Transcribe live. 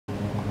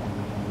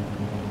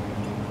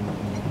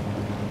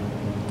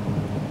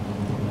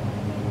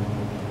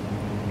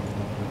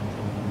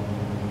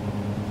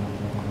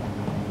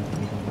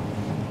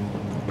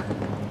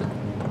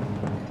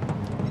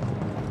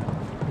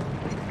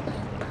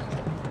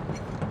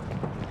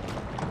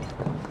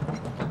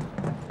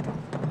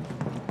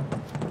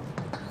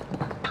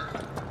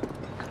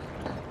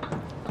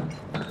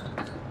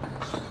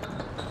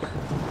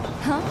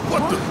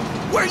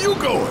Where you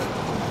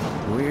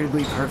going?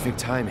 Weirdly perfect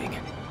timing.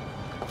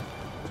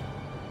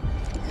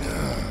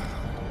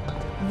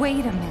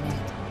 Wait a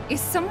minute. Is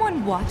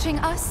someone watching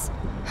us?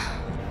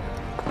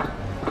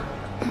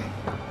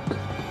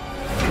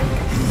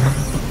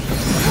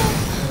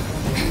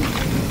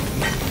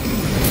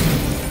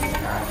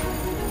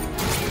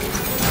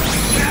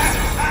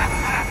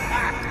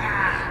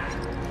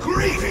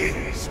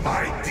 Greetings,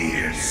 my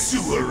dear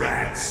sewer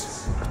rats.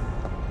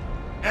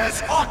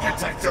 As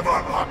architect of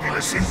our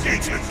populace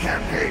engagement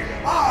campaign,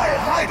 I,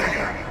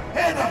 Heidegger,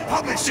 head of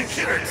public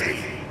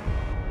security,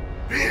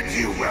 bid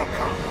you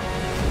welcome.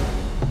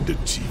 The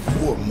chief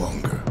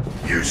warmonger.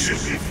 You should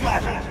be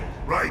flattered.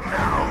 Right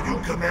now, you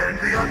command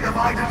the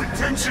undivided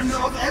attention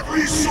of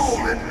every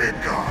soul in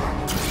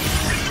Midgard.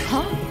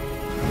 Huh?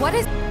 What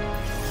is...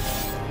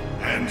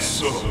 And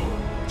so,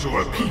 to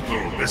a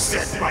people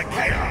beset by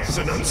chaos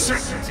and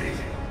uncertainty,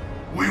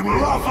 we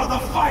will offer the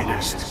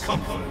finest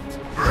comfort,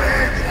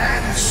 bread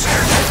and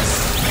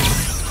service.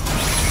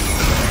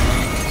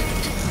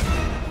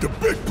 The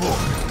big boy.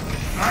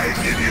 I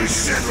give you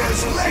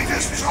Shinra's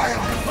latest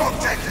triumph of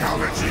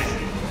technology.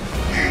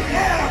 The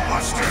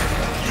Airbuster,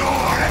 your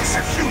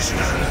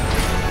executioner!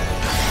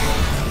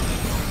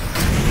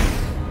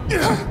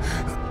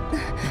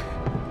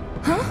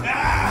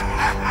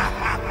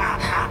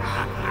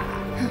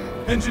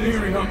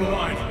 Engineering on the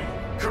line.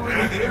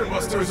 Currently, the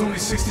Airbuster is only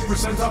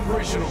 60%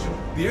 operational.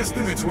 The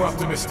estimates were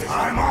optimistic.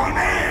 I'm on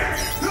air!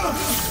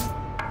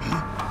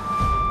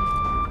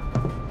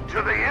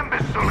 To the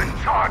imbecile in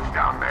charge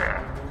down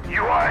there,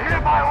 you are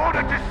hereby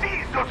ordered to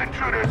seize those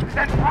intruders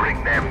and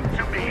bring them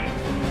to me.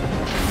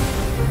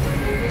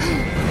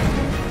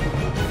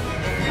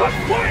 Just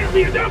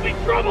quietly or there'll be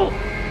trouble!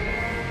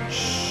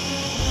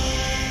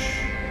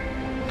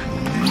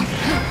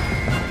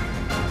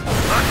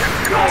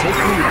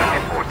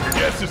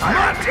 Yes, it's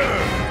my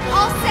turn!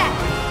 All set!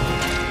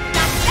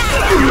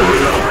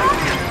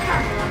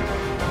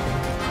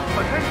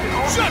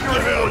 Shut the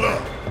hell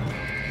up!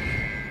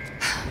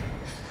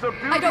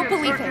 I don't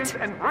believe it.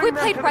 We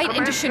played right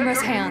into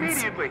Shinra's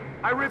hands.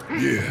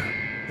 Yeah,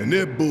 and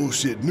their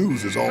bullshit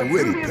news is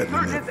already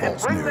peddling that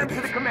false narrative.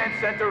 To the command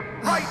center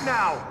right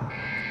now!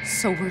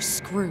 So we're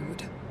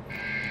screwed.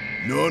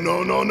 No,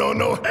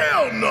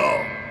 hell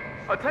no!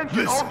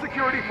 Attention all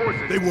security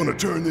forces. They want to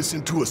turn this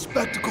into a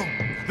spectacle?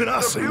 Then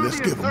I say let's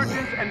give them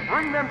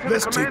one.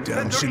 Let's take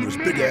down Shinra's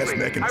big-ass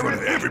neck in front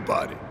of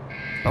everybody.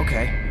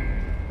 Okay,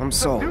 I'm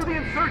sold. Subdue the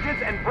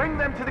insurgents and bring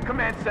them to the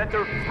command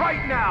center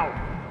right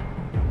now!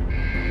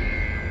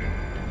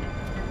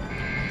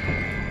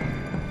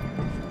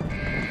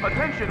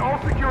 Attention all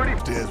security...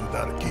 Stairs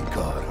without a key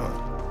card,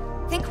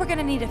 huh? Think we're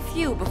gonna need a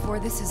few before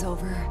this is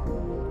over.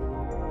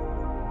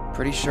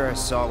 Pretty sure I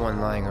saw one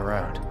lying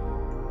around.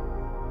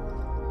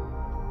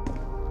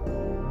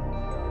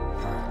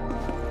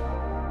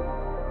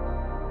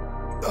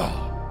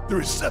 Oh, the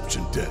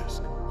reception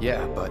desk.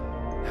 Yeah, but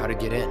how to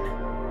get in?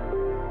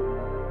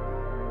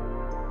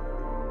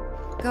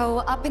 Go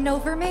up and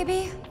over,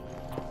 maybe?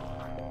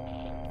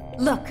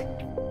 Look.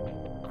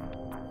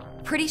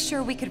 Pretty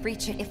sure we could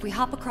reach it if we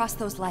hop across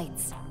those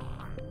lights.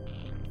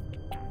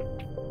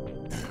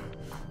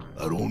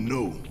 I don't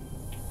know.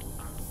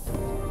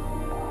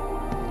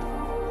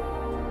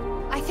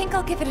 I think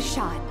I'll give it a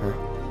shot.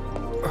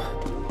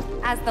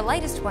 As the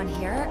lightest one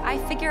here, I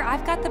figure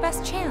I've got the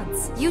best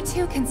chance. You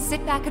two can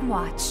sit back and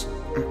watch.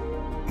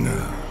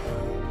 Nah.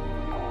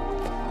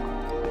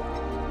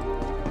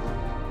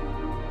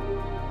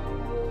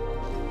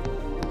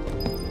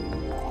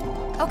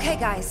 Okay,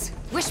 guys.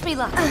 Wish me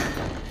luck.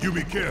 You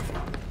be careful.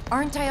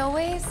 Aren't I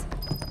always?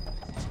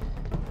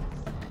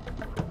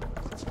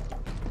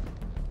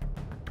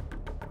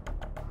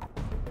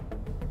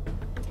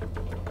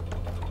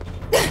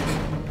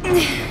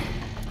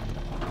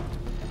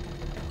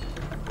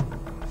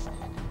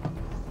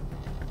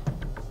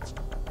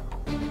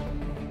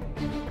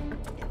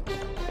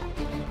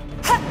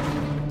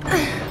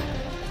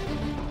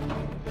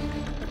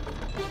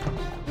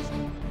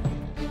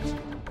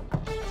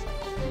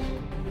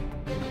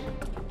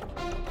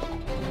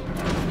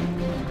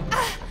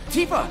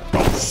 Tifa!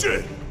 Oh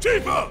shit!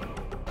 Tifa!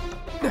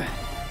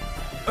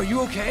 Are you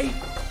okay?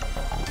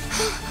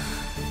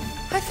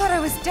 I thought I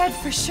was dead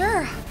for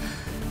sure.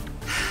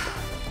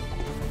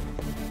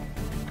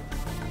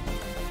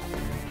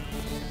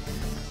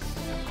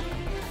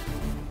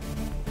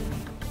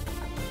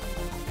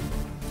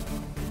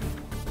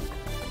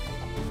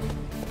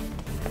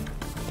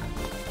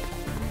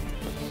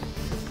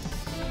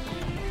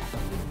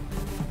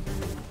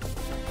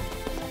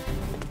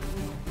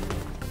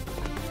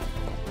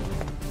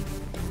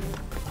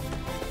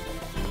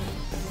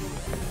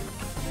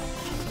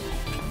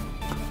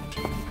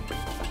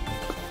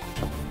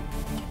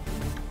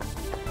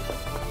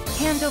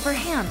 Hand over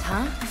hand,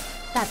 huh?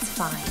 That's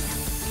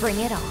fine. Bring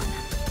it on.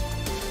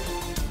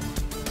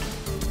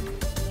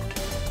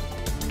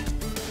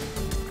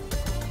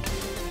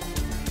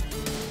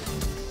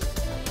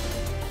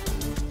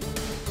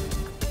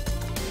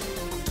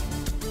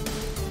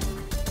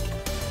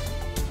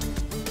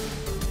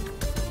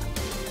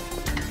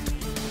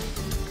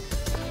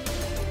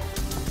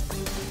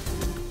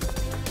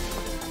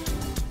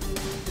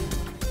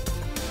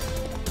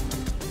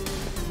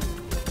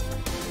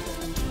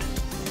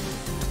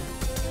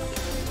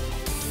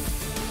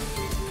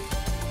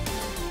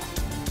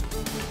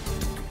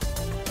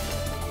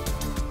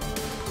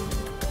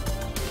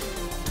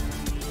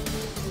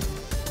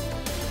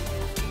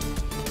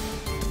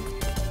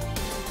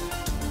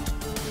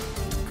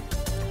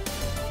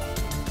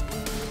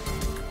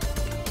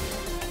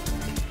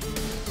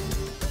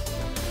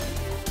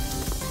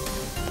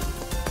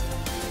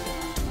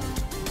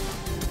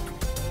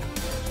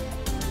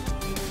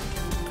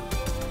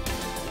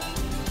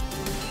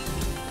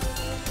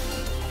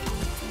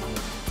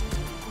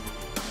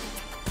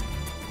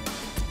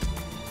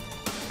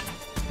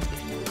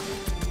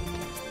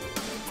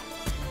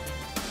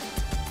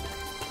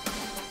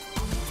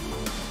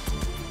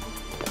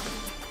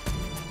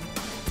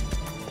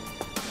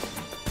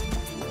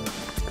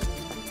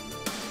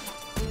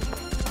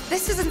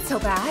 This isn't so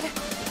bad.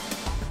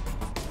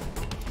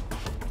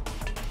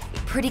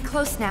 Pretty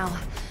close now.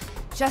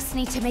 Just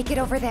need to make it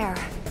over there.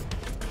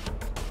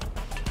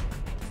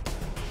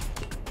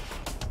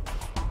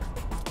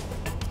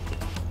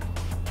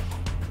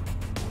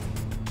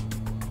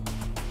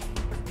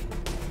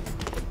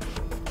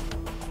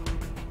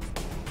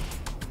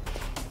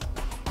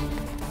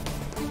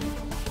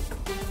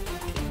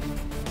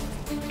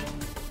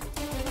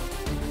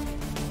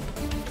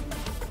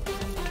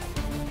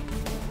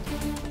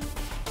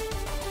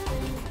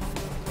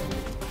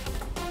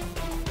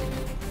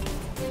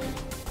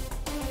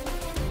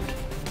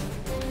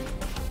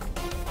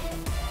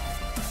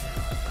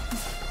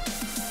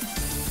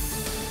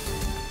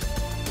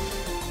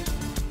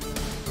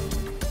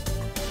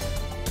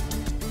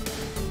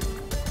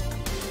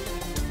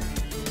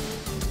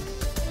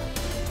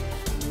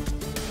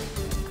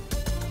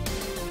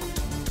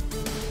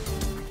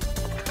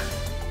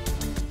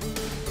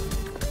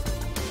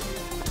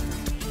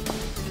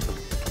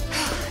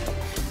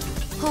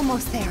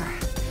 Almost there.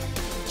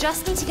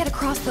 Just need to get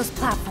across those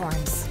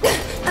platforms.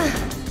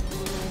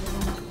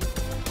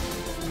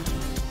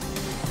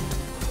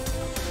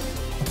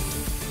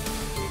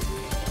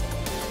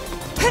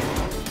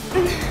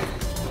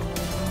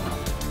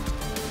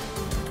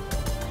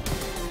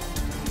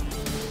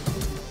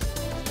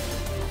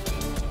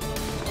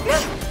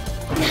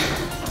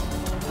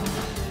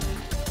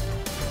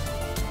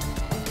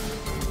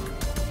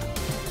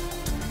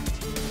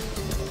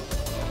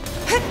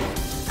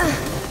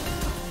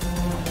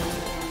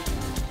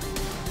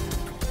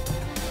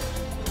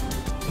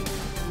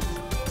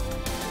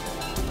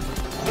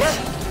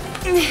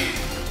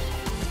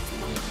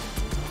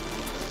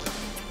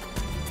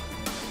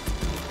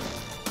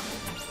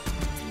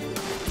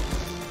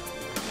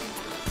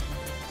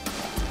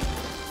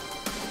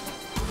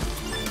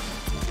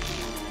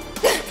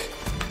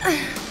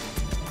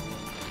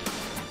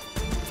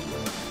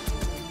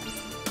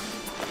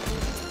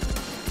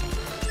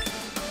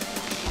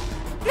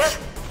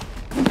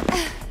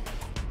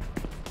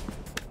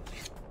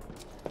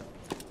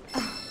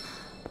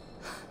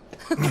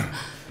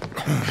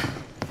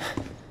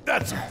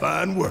 That's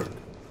fine work.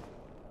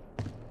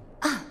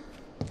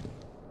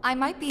 I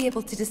might be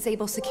able to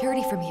disable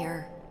security from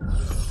here.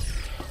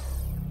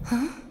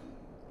 Huh?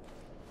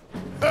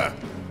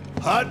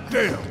 Hot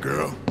damn,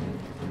 girl.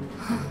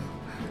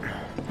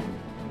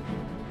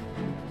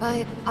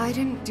 But I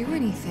didn't do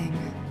anything.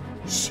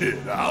 Shit,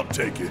 I'll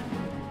take it.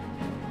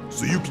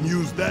 So you can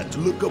use that to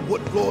look up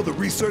what floor the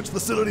research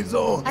facility's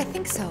on? I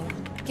think so.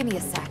 Give me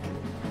a sec.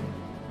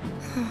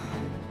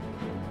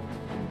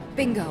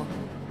 Bingo.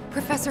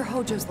 Professor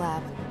Hojo's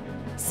lab.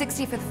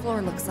 65th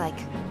floor looks like.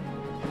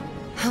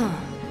 Huh.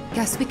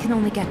 Guess we can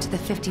only get to the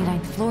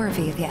 59th floor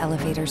via the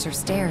elevators or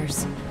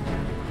stairs.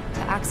 To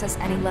access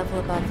any level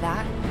above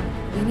that,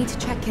 we need to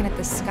check in at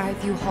the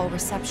Skyview Hall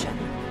reception.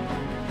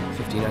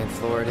 59th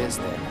floor it is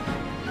then.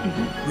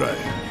 Right.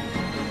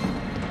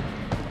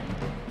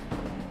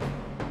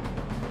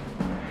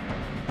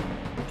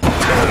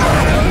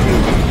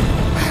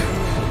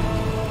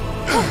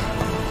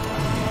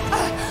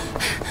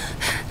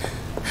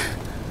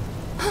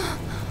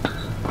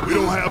 We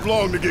don't have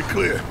long to get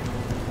clear.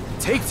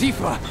 Take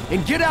Tifa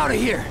and get out of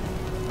here!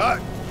 I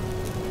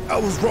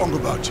was wrong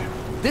about you.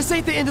 This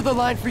ain't the end of the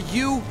line for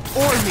you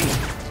or me.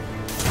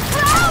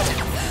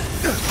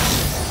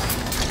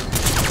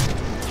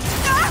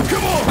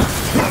 Come on!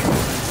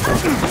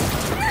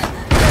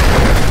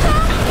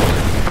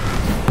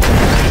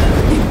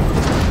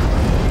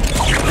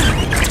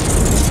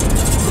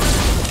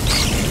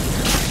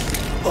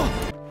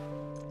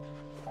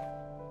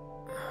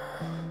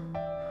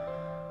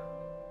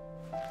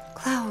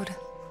 Cloud.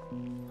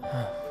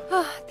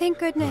 Oh, thank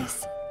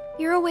goodness.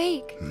 You're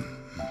awake.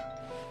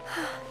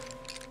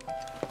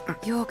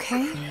 You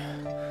okay?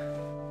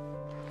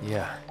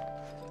 Yeah.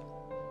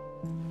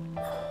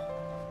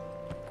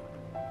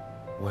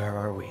 Where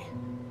are we?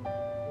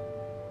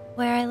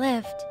 Where I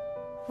lived,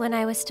 when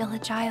I was still a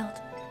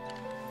child.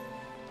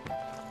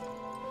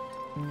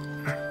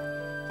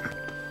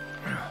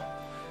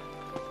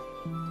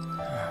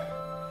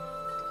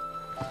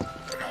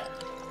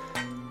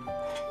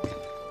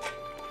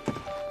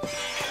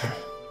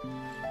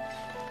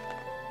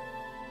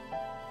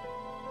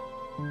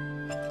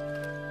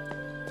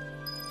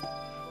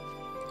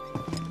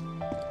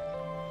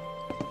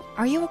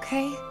 Are you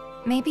okay?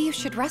 Maybe you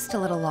should rest a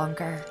little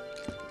longer.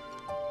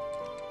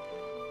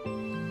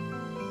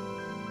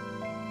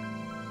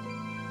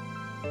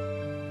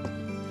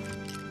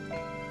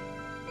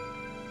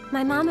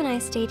 My mom and I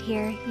stayed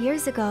here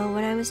years ago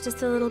when I was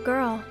just a little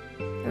girl.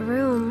 The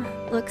room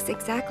looks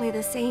exactly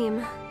the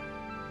same.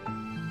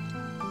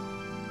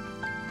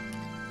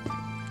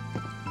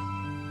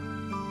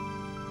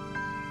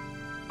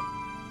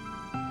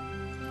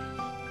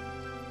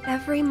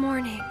 Every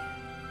morning,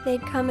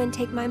 they'd come and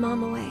take my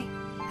mom away.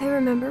 I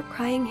remember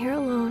crying here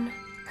alone.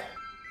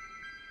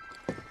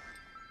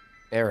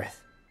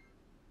 Aerith.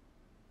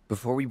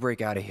 Before we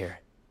break out of here,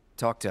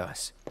 talk to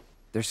us.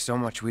 There's so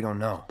much we don't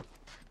know.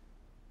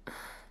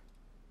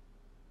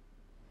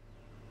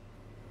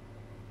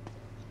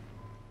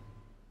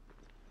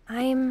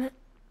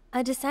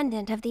 a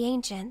descendant of the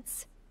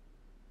ancients.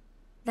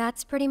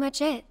 That's pretty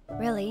much it,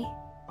 really.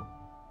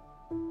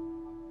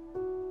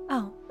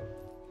 Oh,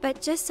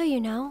 but just so you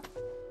know,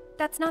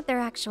 that's not their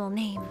actual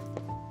name.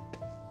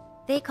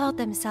 They called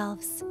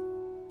themselves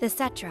the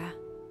Cetra.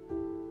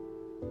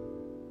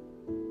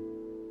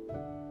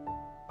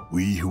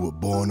 We who were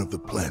born of the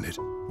planet,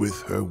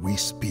 with her we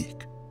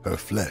speak, her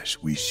flesh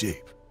we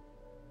shape.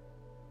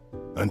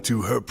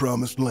 Unto her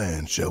promised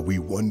land shall we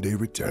one day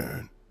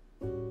return.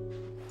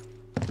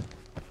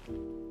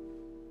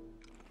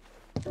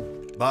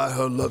 By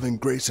her loving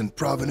grace and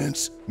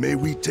providence, may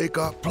we take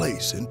our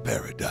place in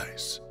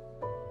paradise.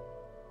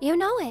 You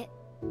know it.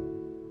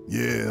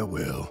 Yeah,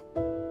 well,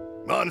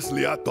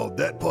 honestly, I thought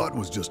that part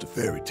was just a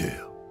fairy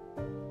tale.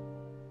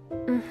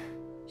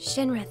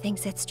 Shinra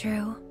thinks it's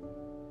true.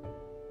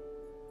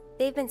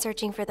 They've been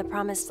searching for the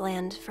Promised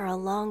Land for a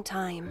long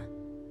time.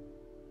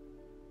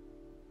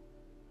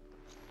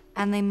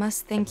 And they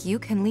must think you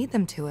can lead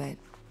them to it.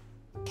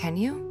 Can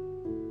you?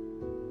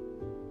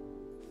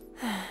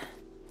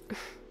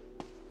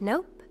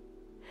 Nope.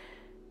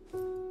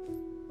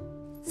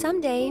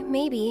 Someday,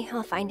 maybe,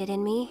 I'll find it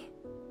in me.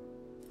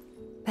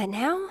 But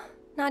now,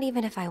 not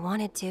even if I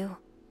wanted to.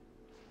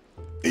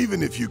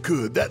 Even if you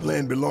could, that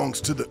land belongs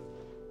to the...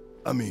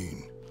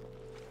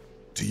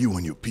 to you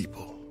and your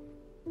people.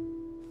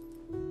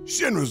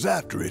 Shinra's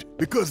after it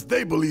because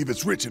they believe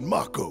it's rich in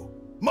Mako.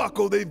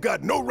 Mako they've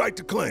got no right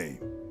to claim.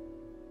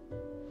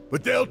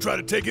 But they'll try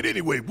to take it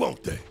anyway,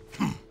 won't they?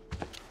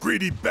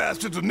 Greedy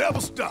bastards will never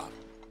stop.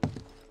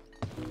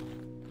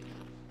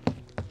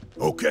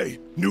 Okay,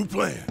 new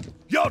plan.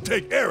 Y'all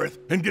take Aerith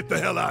and get the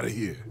hell out of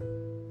here.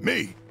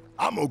 Me,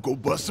 I'm gonna go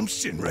bust some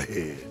Shinra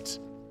heads.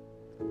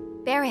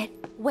 Barret,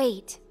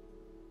 wait.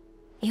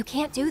 You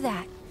can't do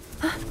that.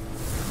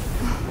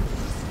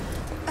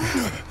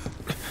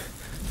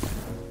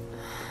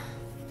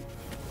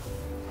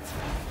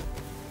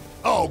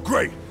 Oh,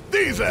 great!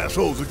 These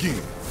assholes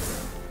again!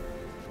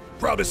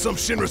 Probably some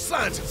Shinra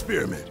science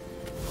experiment.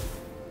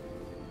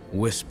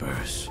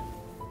 Whispers.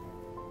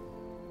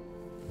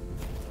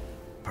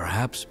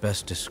 Perhaps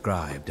best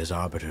described as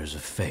arbiters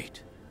of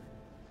fate.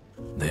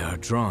 They are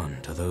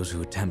drawn to those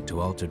who attempt to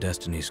alter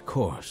destiny's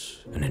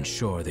course and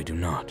ensure they do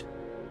not.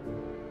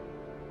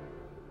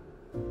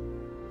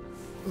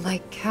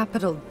 Like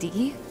capital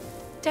D?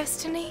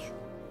 Destiny?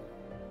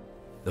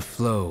 The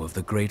flow of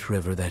the great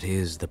river that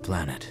is the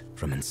planet,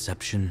 from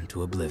inception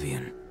to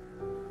oblivion.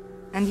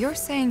 And you're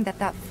saying that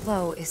that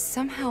flow is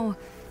somehow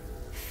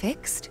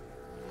fixed?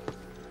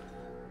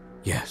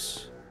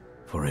 Yes,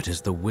 for it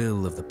is the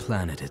will of the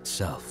planet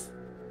itself.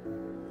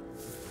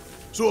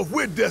 So if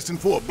we're destined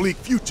for a bleak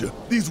future,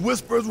 these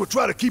Whispers will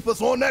try to keep us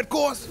on that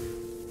course?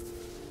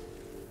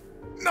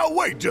 Now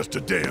wait just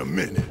a damn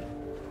minute.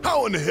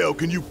 How in the hell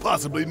can you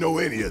possibly know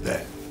any of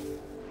that?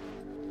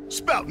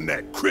 Spouting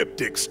that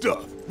cryptic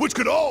stuff, which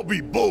could all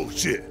be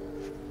bullshit.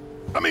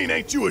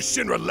 Ain't you a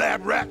Shinra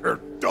lab rat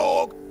or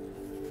dog?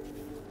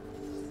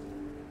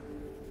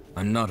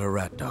 I'm not a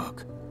rat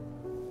dog.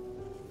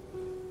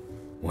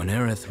 When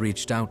Aerith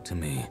reached out to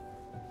me,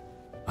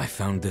 I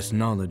found this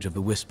knowledge of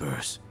the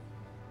Whispers.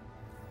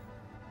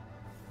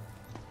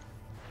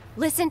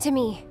 Listen to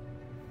me.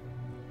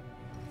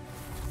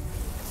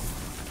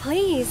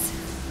 Please.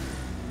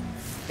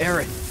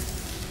 Aerith!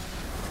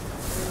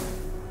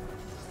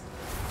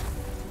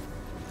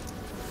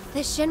 The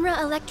Shinra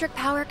Electric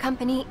Power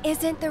Company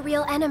isn't the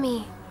real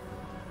enemy.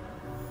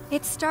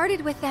 It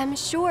started with them,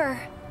 sure,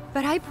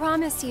 but I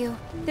promise you,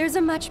 there's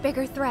a much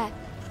bigger threat.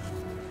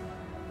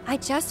 I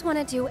just want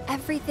to do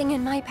everything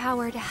in my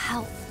power to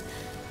help.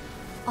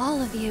 All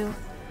of you.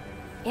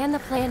 And the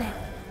planet.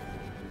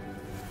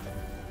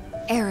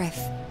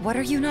 Aerith, what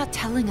are you not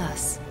telling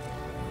us?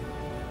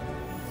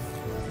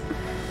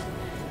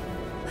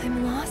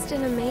 I'm lost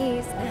in a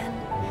maze,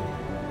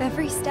 and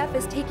every step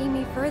is taking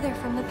me further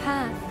from the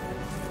path.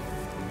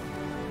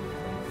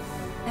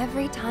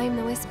 Every time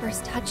the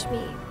Whispers touch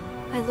me,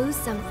 I lose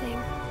something,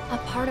 a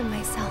part of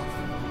myself.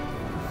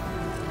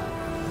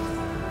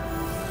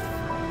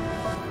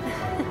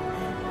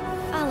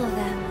 Follow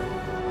them,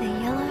 the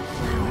yellow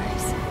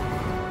flowers.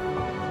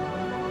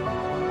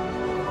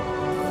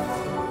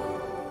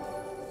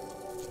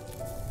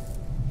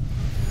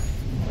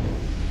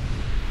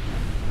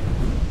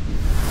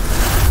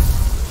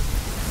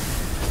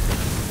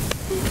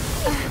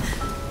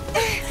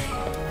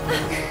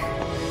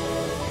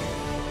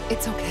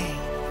 It's okay.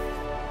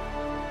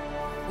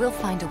 We'll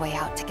find a way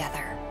out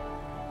together.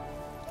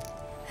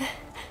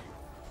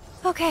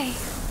 Okay.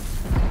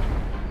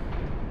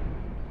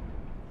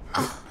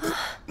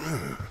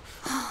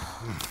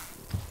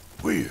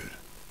 Weird.